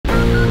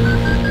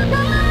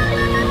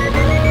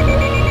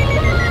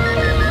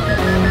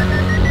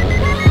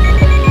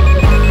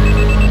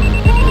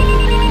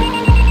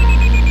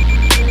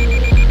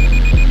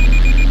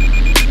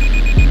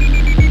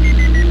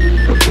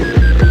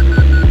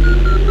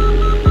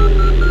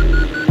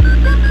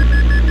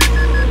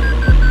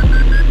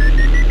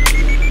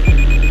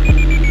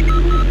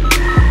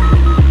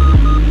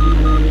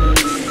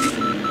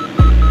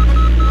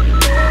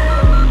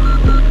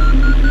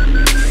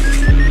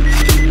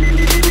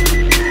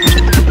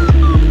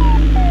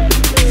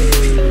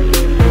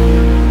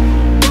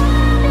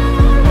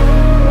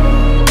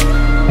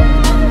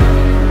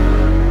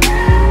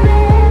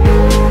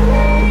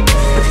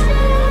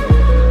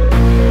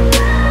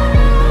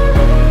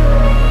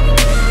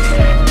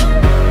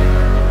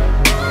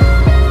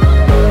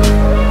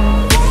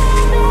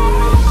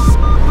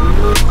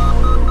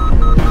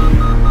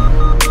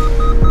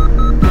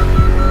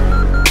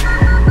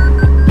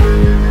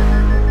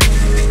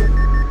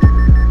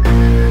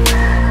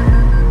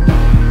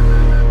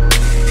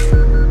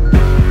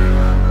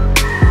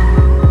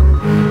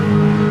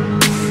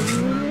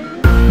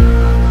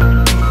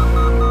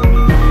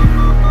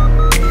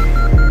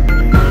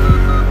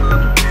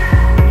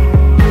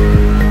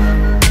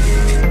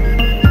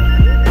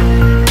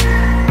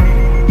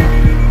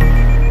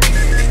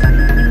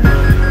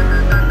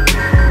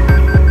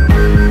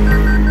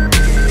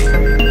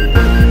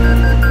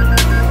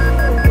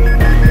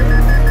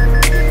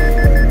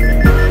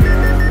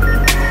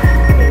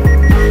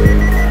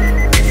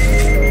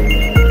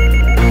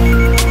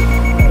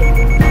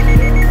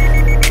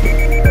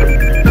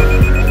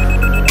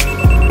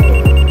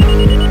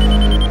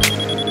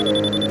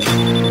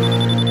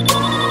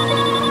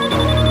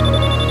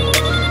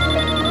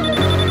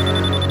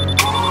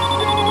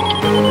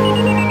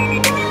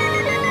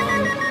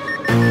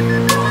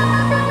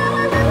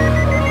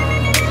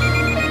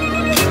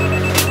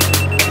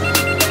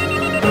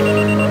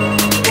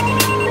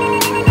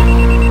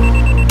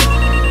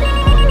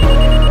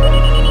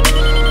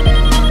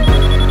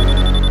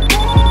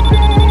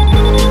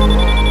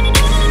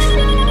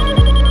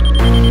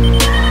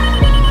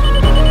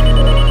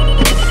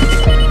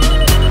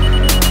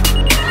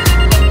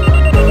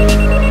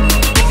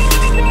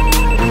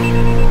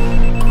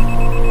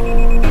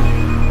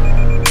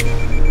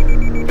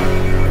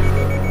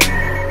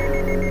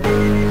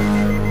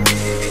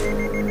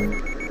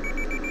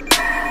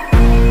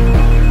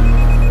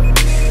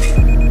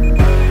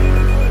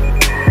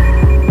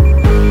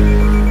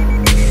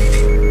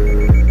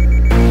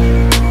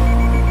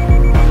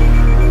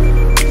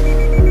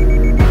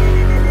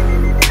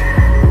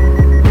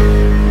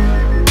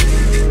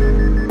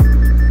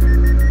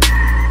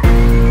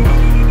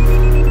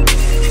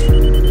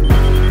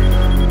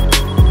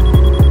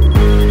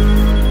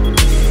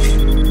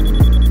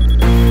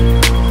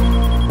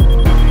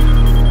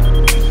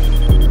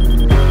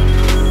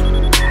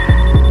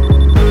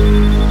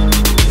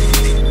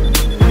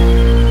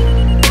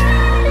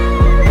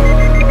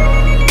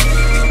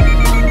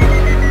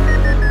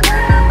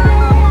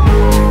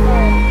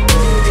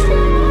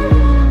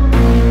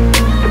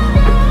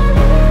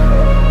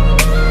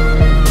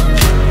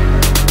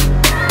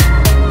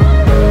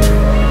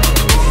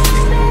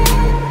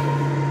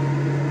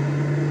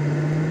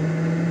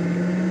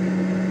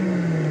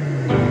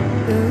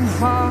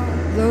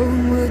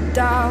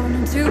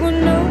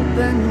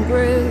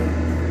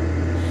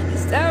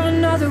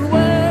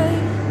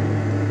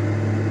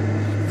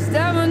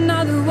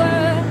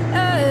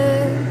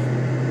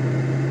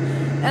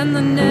and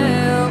the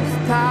nails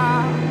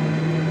pile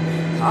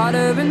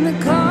harder in the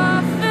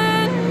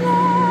coffin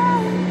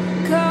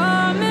line.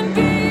 Come and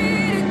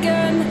beat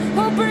again,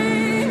 or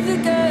breathe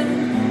again.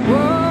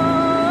 Whoa.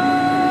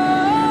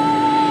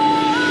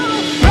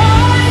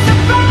 Rise up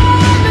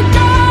from the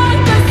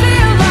dark and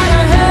feel light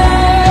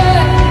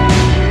ahead.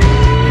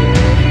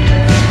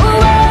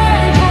 Away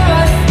for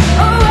us,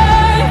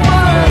 away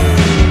for us.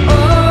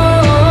 Oh.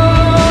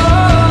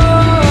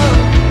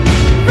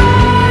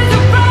 Rise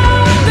up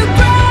from the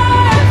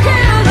grave,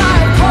 feel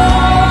like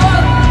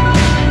cold.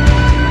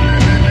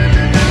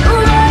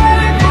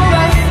 Away for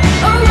us,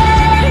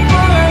 away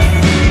for us.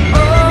 Oh.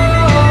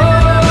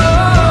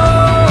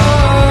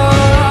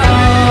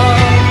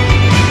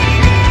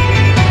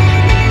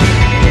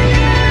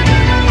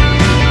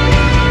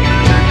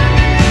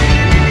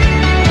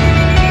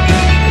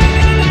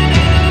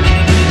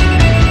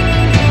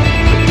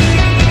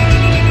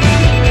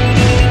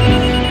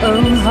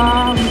 Oh,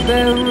 how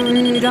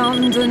buried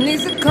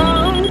underneath the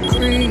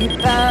concrete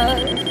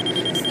pad.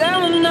 Is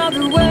there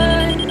another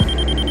way?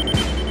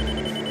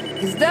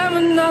 Is there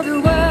another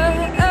way?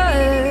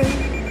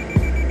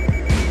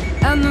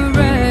 And the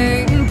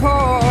rain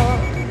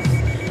pours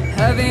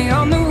heavy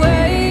on the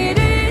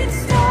waiting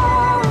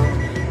stone.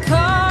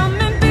 Come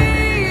and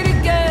beat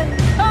again,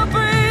 or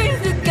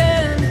breathe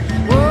again.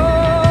 Whoa.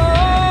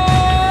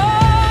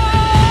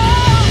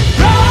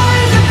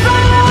 Rise up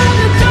from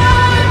the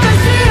dark and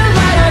see a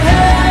light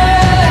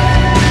ahead.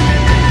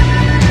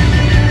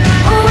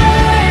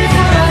 Away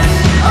for us,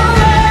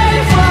 away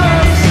for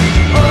us.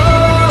 Oh.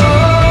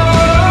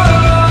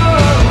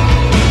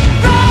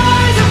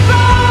 Rise up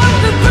from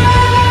the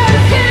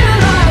grave, feel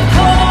like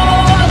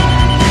cold.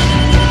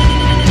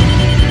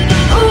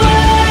 Away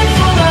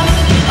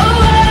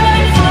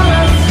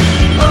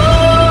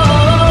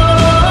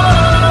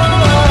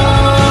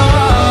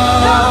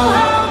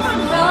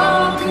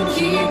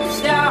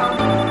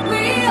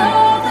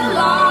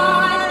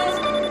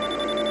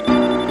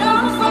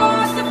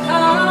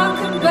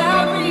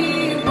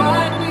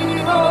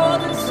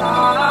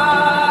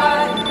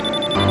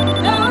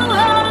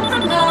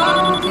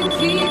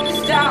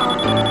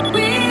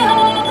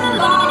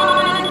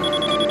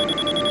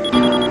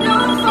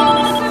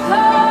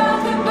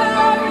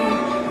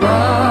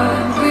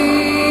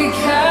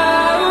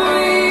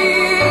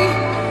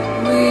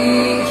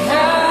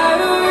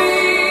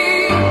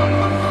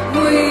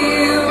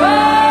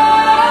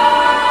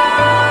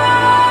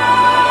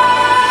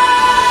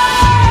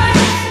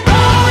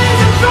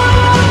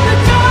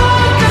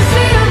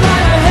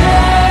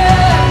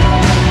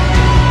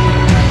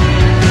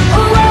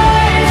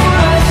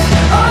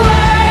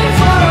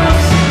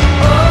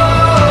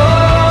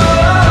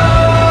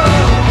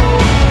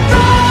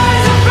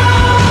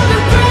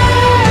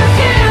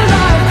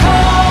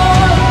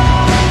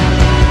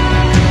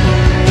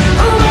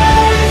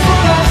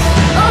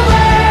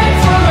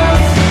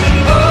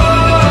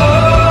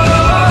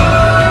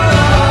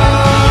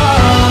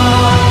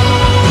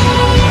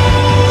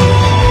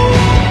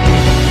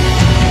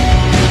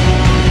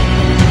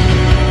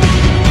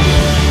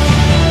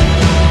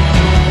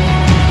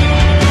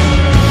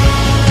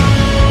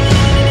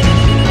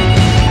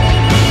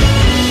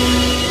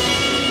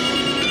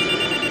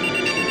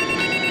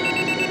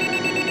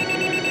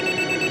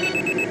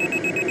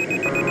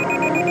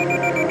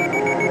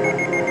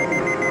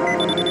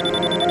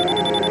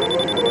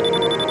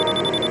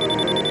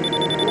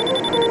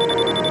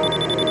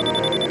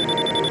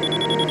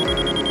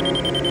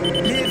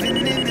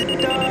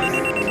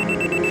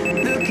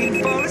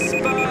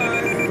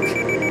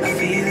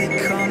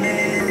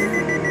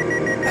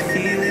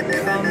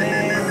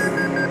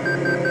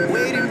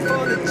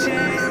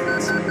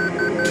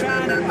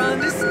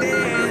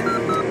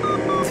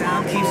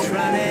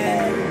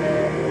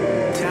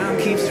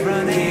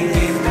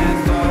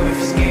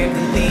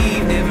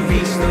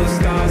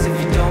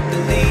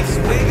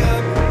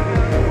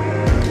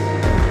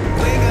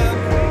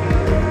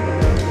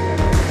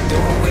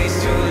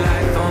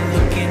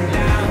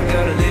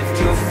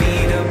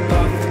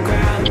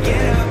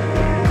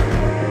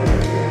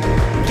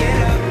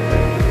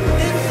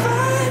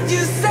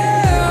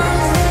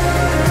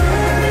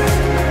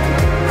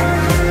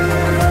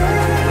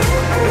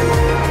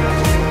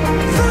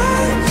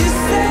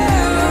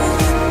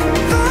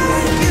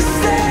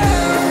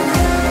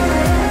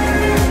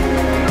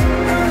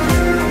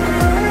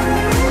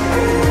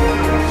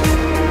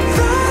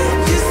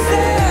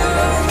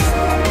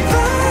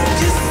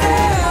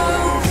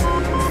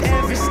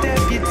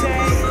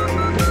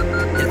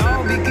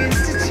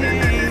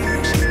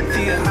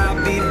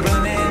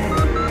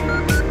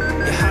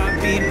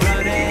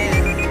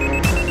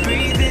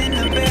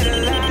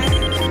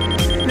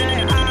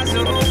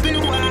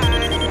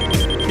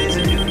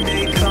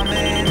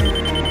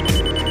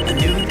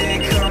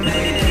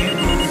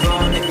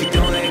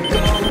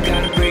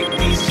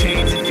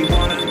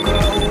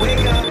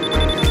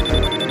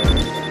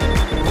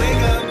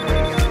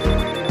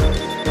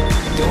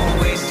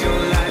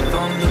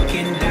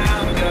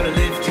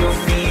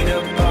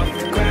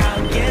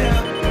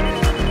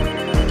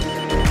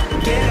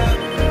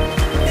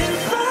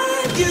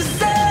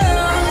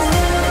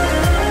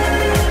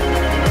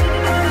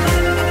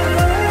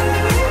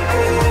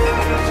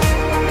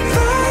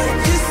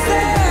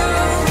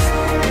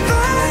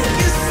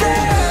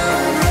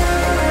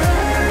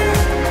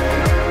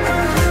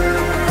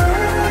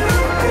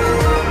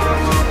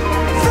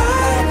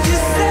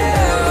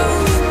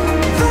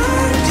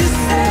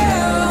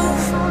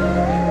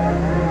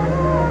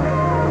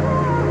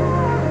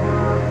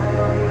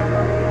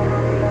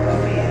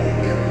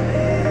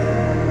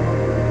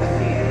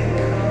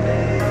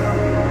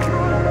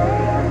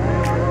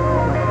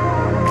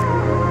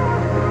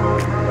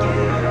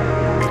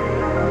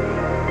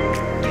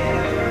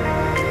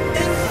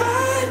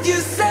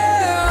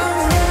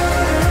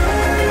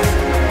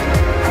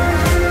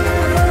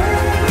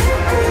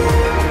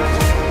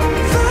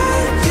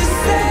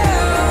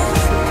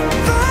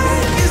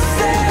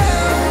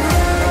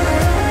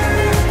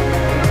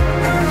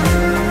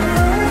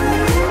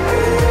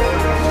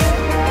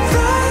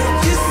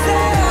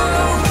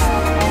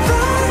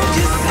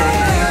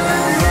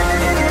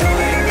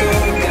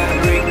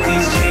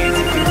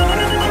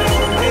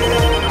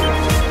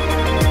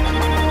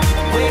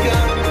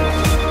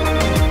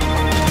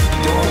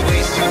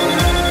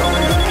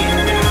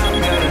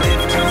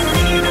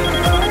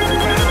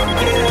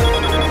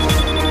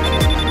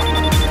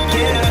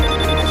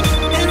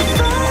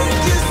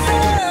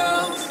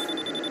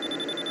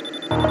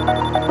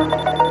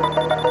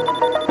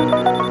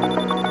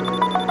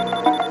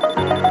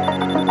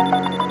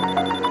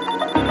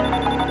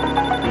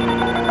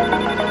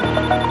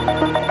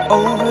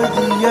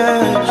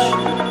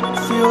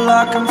feel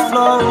like I'm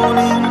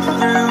floating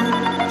through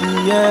the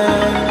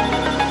air.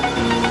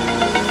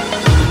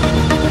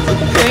 The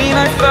pain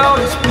I felt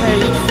is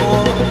paid for,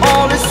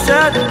 all is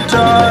said and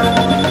done.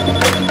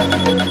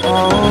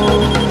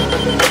 Oh,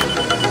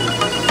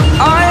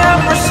 I am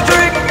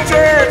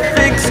restricted,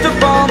 fixed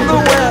upon the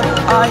web.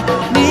 I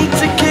need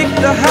to kick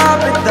the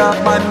habit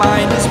that my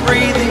mind is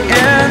breathing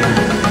in.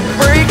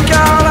 Break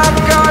out,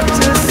 I've got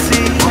to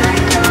see.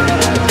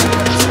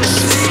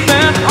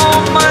 Spent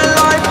all my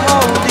life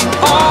holding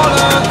all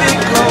of it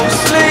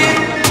closely.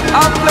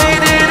 I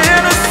played it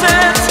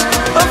innocent,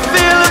 a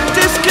feel of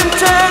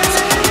discontent.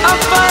 I'm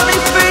finally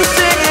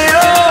facing it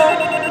all,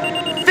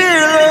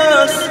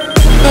 fearless.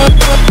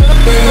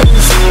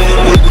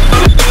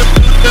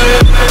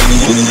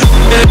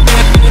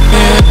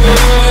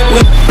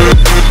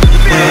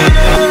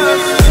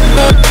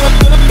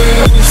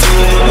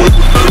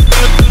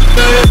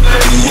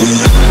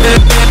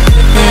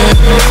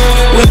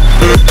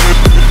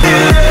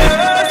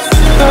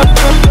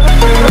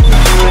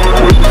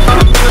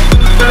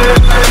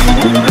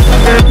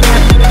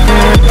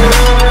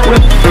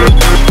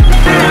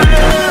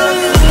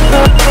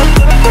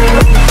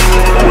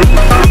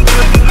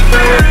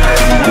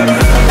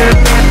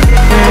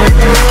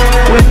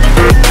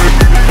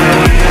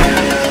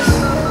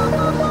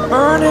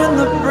 Burning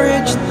the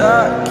bridge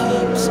that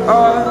keeps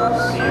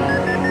us.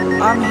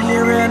 I'm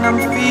here and I'm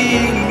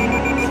feeling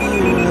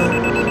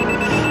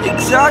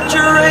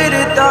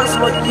exaggerated, that's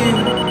what you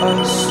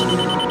assume.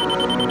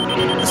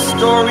 The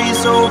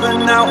story's over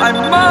now, I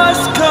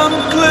must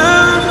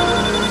conclude.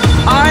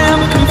 I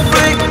am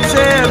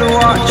conflicted,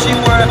 watching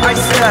where I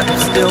step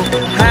still,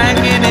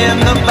 hanging in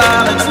the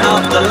balance.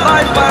 Not the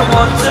life I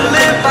want to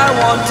live, I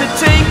want to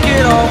take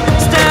it all.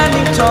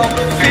 Standing tall,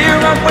 fear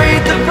I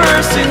weighed the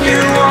verse